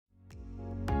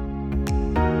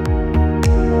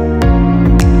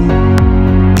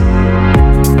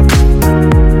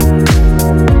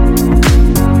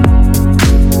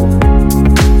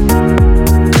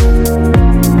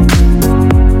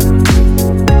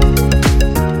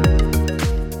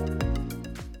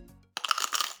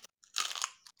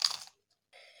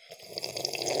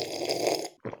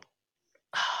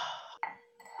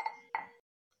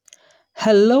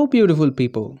Hello, beautiful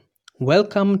people.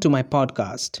 Welcome to my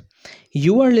podcast.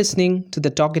 You are listening to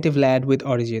The Talkative Lad with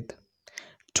Arijit.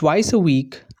 Twice a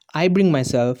week, I bring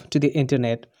myself to the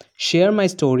internet, share my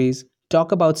stories,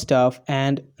 talk about stuff,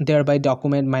 and thereby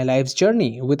document my life's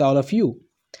journey with all of you.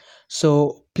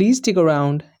 So please stick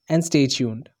around and stay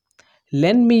tuned.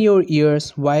 Lend me your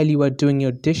ears while you are doing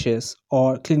your dishes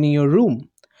or cleaning your room,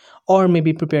 or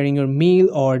maybe preparing your meal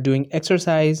or doing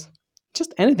exercise,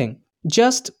 just anything.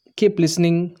 Just keep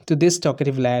listening to this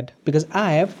talkative lad because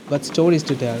I have got stories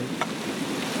to tell.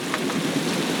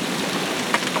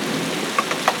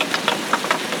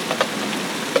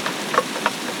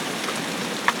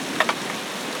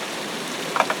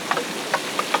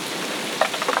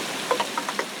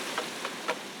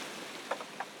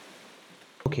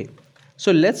 Okay,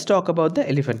 so let's talk about the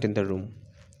elephant in the room,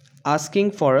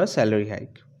 asking for a salary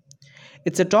hike.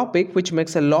 It's a topic which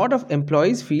makes a lot of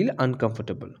employees feel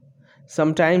uncomfortable.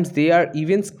 Sometimes they are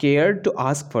even scared to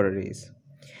ask for a raise.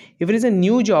 If it is a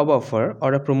new job offer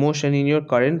or a promotion in your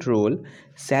current role,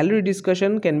 salary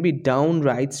discussion can be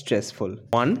downright stressful.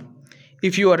 One,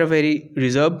 if you are a very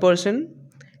reserved person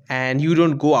and you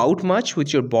don't go out much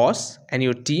with your boss and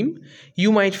your team,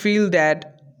 you might feel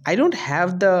that I don't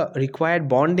have the required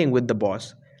bonding with the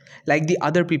boss like the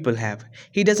other people have.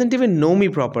 He doesn't even know me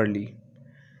properly.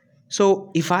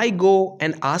 So if I go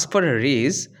and ask for a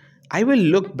raise, I will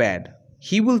look bad.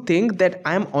 He will think that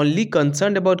I'm only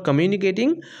concerned about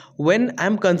communicating when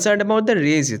I'm concerned about the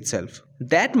raise itself.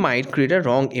 That might create a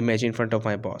wrong image in front of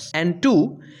my boss. And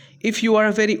two, if you are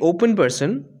a very open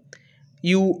person,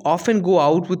 you often go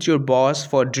out with your boss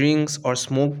for drinks or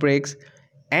smoke breaks,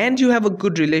 and you have a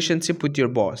good relationship with your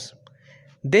boss,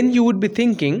 then you would be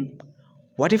thinking,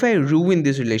 what if I ruin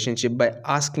this relationship by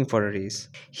asking for a raise?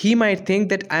 He might think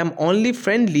that I am only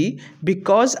friendly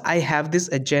because I have this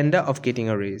agenda of getting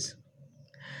a raise.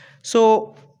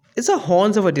 So it's a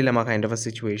horns of a dilemma kind of a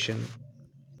situation.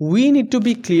 We need to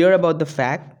be clear about the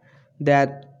fact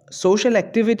that social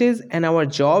activities and our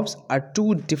jobs are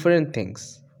two different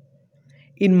things.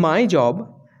 In my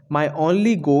job, my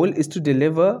only goal is to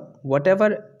deliver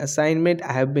whatever assignment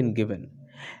I have been given.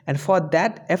 And for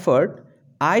that effort,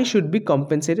 I should be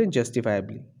compensated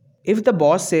justifiably. If the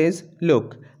boss says,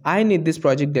 look, I need this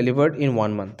project delivered in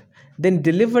 1 month, then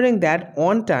delivering that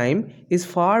on time is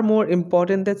far more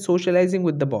important than socializing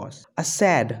with the boss. A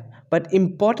sad but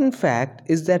important fact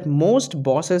is that most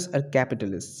bosses are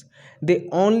capitalists. They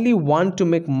only want to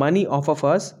make money off of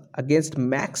us against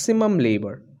maximum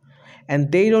labor,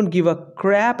 and they don't give a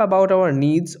crap about our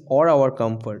needs or our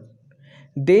comfort.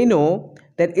 They know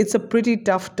that it's a pretty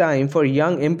tough time for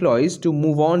young employees to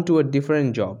move on to a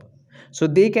different job. So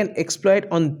they can exploit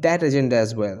on that agenda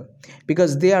as well.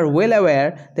 Because they are well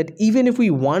aware that even if we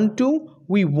want to,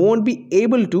 we won't be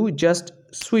able to just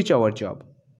switch our job.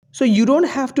 So you don't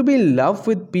have to be in love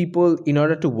with people in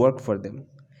order to work for them.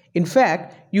 In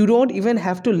fact, you don't even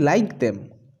have to like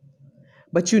them.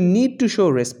 But you need to show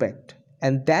respect,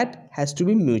 and that has to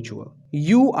be mutual.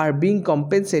 You are being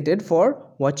compensated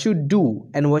for what you do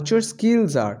and what your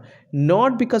skills are,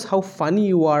 not because how funny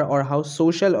you are or how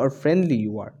social or friendly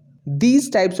you are. These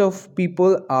types of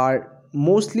people are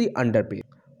mostly underpaid.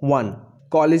 1.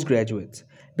 College graduates,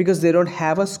 because they don't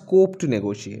have a scope to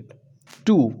negotiate.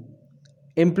 2.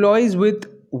 Employees with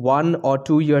 1 or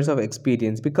 2 years of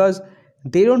experience, because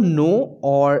they don't know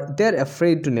or they're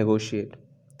afraid to negotiate.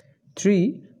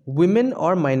 3. Women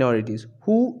or minorities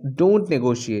who don't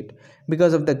negotiate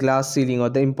because of the glass ceiling or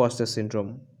the imposter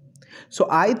syndrome. So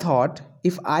I thought,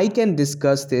 if I can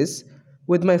discuss this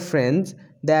with my friends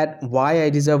that why I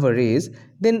deserve a raise,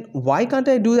 then why can't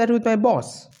I do that with my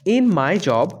boss? In my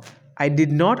job, I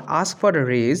did not ask for a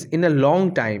raise in a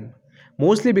long time,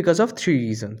 mostly because of three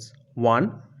reasons.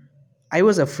 1. I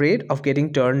was afraid of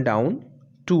getting turned down.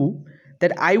 2.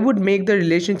 That I would make the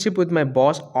relationship with my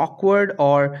boss awkward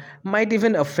or might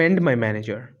even offend my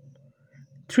manager.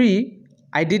 3.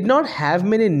 I did not have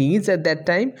many needs at that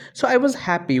time, so I was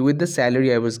happy with the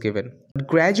salary I was given. But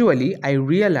gradually, I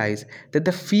realized that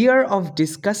the fear of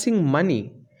discussing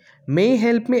money may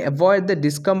help me avoid the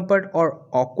discomfort or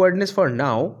awkwardness for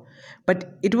now,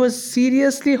 but it was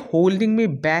seriously holding me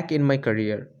back in my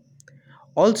career.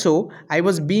 Also, I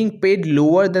was being paid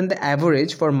lower than the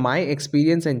average for my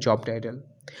experience and job title.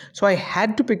 So I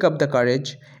had to pick up the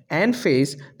courage and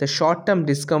face the short term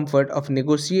discomfort of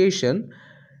negotiation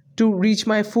to reach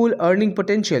my full earning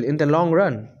potential in the long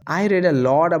run. I read a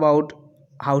lot about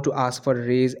how to ask for a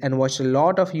raise and watched a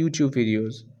lot of YouTube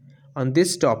videos on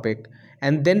this topic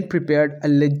and then prepared a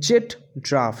legit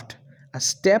draft, a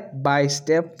step by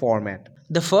step format.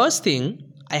 The first thing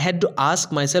I had to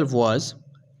ask myself was,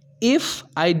 if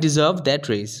I deserved that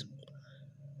raise.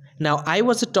 Now, I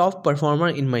was a top performer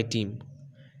in my team,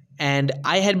 and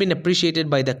I had been appreciated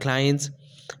by the clients,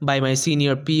 by my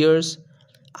senior peers.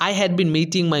 I had been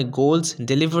meeting my goals,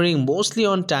 delivering mostly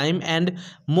on time, and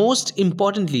most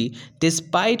importantly,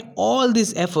 despite all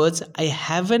these efforts, I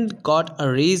haven't got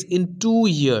a raise in 2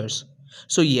 years.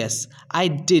 So, yes, I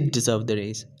did deserve the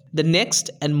raise. The next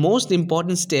and most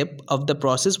important step of the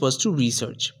process was to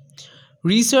research.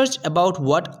 Research about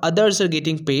what others are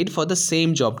getting paid for the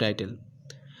same job title.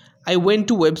 I went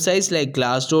to websites like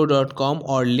glassdoor.com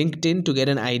or LinkedIn to get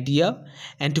an idea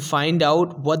and to find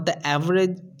out what the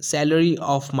average salary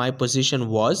of my position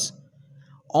was.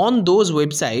 On those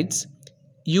websites,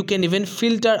 you can even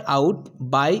filter out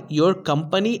by your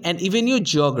company and even your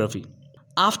geography.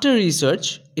 After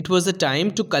research, it was the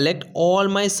time to collect all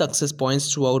my success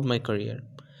points throughout my career,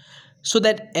 so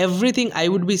that everything I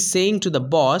would be saying to the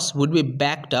boss would be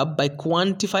backed up by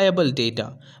quantifiable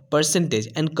data, percentage,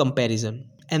 and comparison.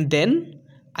 And then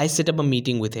I set up a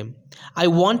meeting with him. I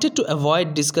wanted to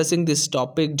avoid discussing this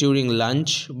topic during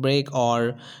lunch break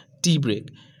or tea break.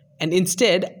 And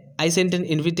instead, I sent an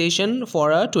invitation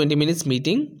for a 20 minutes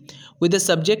meeting with the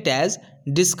subject as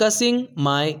discussing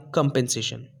my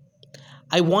compensation.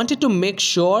 I wanted to make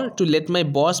sure to let my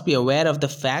boss be aware of the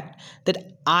fact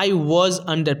that I was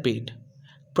underpaid.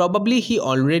 Probably he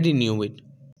already knew it.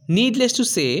 Needless to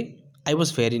say, I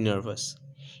was very nervous.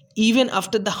 Even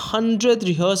after the 100th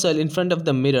rehearsal in front of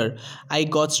the mirror, I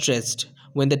got stressed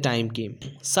when the time came.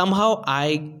 Somehow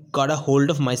I got a hold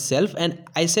of myself and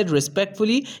I said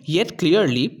respectfully yet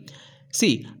clearly,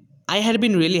 see, I had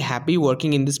been really happy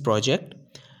working in this project.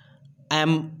 I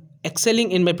am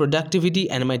excelling in my productivity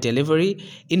and my delivery.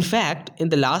 In fact, in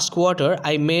the last quarter,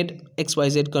 I made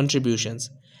XYZ contributions.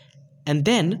 And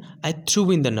then I threw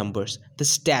in the numbers, the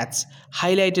stats,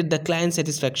 highlighted the client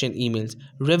satisfaction emails,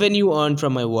 revenue earned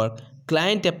from my work,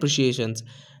 client appreciations,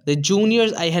 the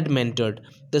juniors I had mentored,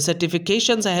 the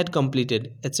certifications I had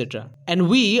completed, etc. And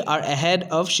we are ahead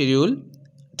of schedule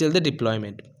till the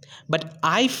deployment. But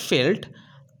I felt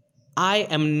I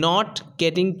am not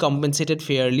getting compensated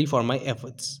fairly for my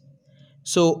efforts.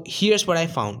 So here's what I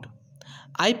found.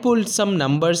 I pulled some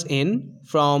numbers in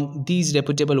from these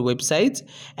reputable websites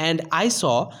and I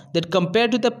saw that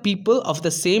compared to the people of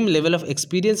the same level of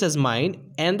experience as mine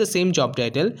and the same job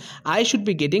title, I should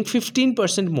be getting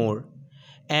 15% more.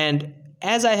 And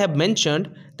as I have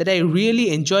mentioned that I really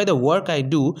enjoy the work I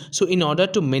do, so in order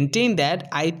to maintain that,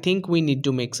 I think we need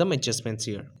to make some adjustments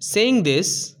here. Saying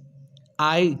this,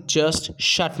 I just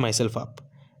shut myself up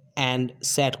and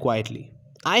sat quietly.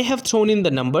 I have thrown in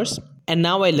the numbers and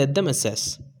now I let them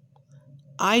assess.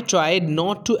 I tried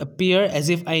not to appear as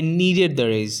if I needed the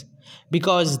raise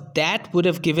because that would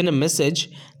have given a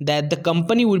message that the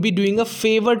company would be doing a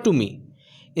favor to me.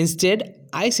 Instead,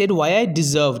 I said why I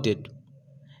deserved it.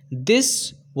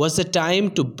 This was the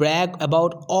time to brag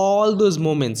about all those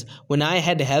moments when I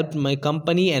had helped my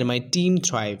company and my team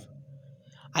thrive.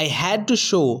 I had to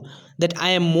show that I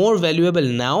am more valuable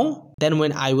now than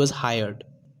when I was hired.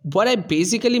 What I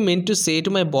basically meant to say to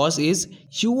my boss is,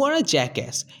 you are a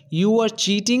jackass. You are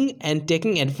cheating and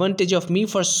taking advantage of me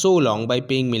for so long by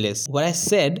paying me less. What I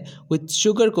said with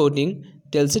sugarcoating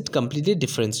tells a completely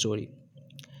different story.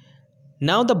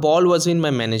 Now the ball was in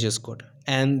my manager's court,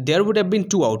 and there would have been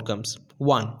two outcomes.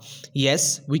 One,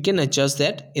 yes, we can adjust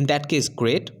that. In that case,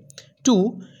 great.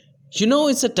 Two,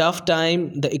 it's a tough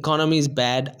time. The economy is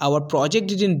bad. Our project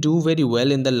didn't do very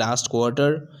well in the last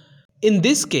quarter. In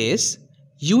this case,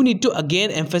 you need to again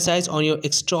emphasize on your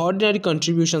extraordinary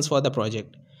contributions for the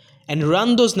project and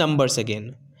run those numbers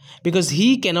again because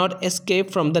he cannot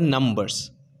escape from the numbers.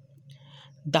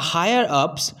 The higher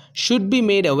ups should be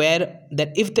made aware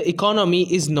that if the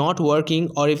economy is not working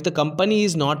or if the company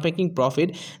is not making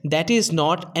profit, that is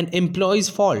not an employee's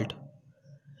fault.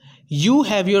 You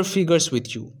have your figures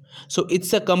with you. So it's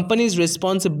the company's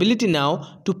responsibility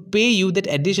now to pay you that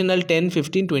additional 10,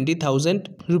 15,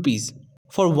 20,000 rupees.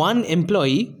 For one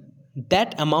employee,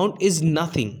 that amount is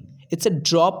nothing. It's a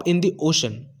drop in the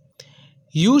ocean.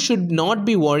 You should not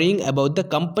be worrying about the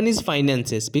company's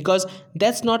finances because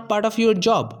that's not part of your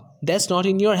job. That's not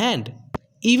in your hand.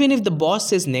 Even if the boss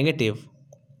says negative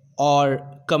or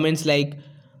comments like,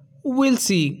 we'll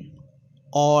see,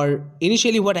 or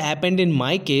initially what happened in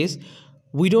my case,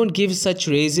 we don't give such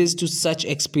raises to such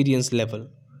experience level.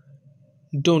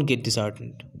 Don't get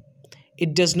disheartened.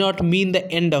 It does not mean the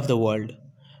end of the world.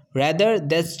 Rather,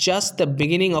 that's just the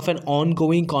beginning of an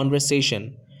ongoing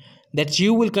conversation that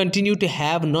you will continue to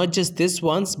have not just this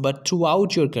once but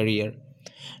throughout your career.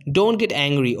 Don't get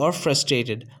angry or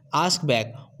frustrated. Ask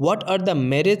back, what are the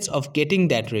merits of getting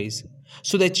that raise?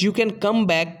 so that you can come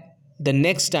back the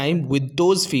next time with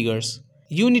those figures.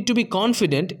 You need to be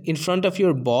confident in front of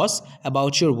your boss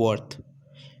about your worth.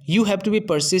 You have to be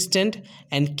persistent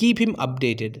and keep him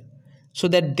updated so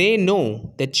that they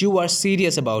know that you are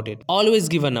serious about it. Always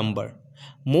give a number.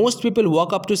 Most people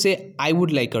walk up to say, I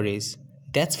would like a raise.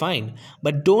 That's fine,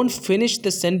 but don't finish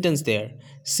the sentence there.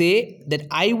 Say that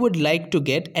I would like to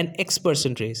get an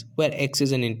X% raise, where X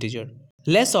is an integer.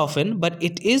 Less often, but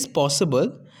it is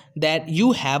possible that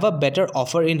you have a better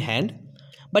offer in hand,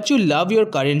 but you love your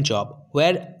current job,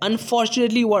 where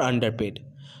unfortunately you are underpaid.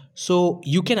 So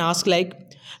you can ask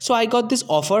like, so I got this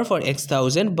offer for X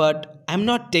thousand, but I'm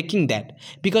not taking that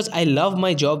because I love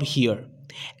my job here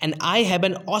and I have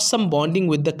an awesome bonding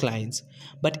with the clients.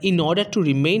 But in order to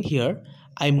remain here,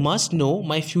 I must know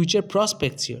my future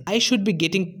prospects here. I should be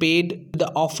getting paid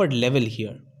the offered level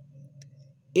here.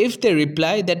 If they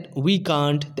reply that we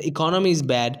can't, the economy is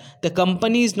bad, the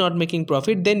company is not making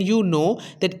profit, then you know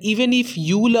that even if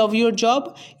you love your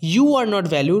job, you are not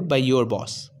valued by your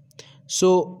boss.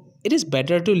 So it is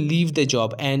better to leave the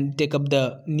job and take up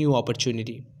the new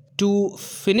opportunity. To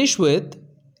finish with,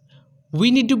 we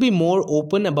need to be more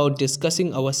open about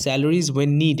discussing our salaries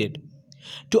when needed.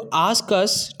 To ask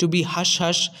us to be hush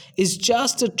hush is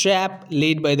just a trap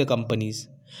laid by the companies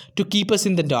to keep us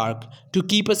in the dark, to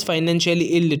keep us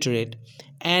financially illiterate.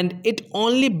 And it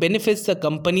only benefits the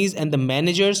companies and the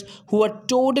managers who are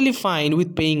totally fine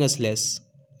with paying us less.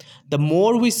 The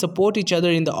more we support each other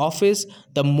in the office,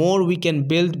 the more we can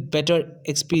build better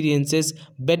experiences,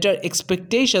 better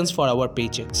expectations for our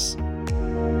paychecks.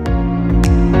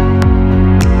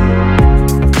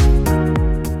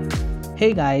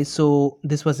 Hey guys, so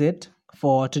this was it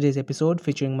for today's episode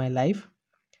featuring my life.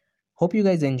 Hope you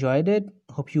guys enjoyed it.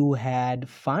 Hope you had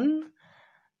fun.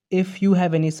 If you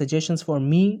have any suggestions for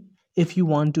me, if you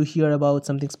want to hear about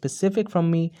something specific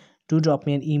from me, do drop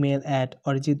me an email at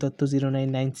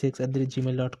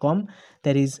arijit.0996@gmail.com.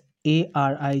 That is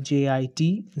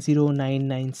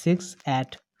ARIJIT0996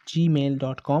 at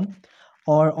gmail.com,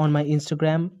 or on my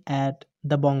Instagram at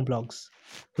the Bong Blogs,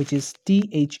 which is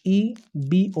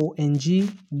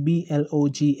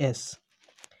THEBONGBLOGS.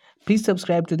 Please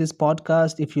subscribe to this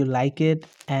podcast if you like it,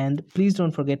 and please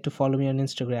don't forget to follow me on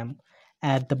Instagram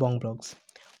at the Bong Blogs,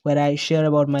 where I share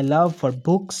about my love for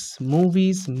books,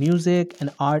 movies, music, and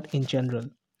art in general.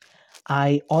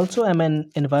 I also am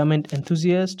an environment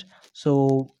enthusiast,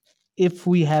 so if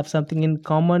we have something in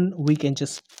common, we can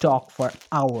just talk for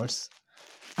hours.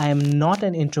 I am not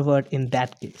an introvert in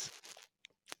that case.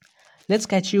 Let's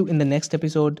catch you in the next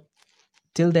episode.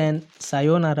 Till then,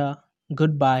 sayonara,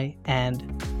 goodbye, and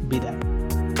be there.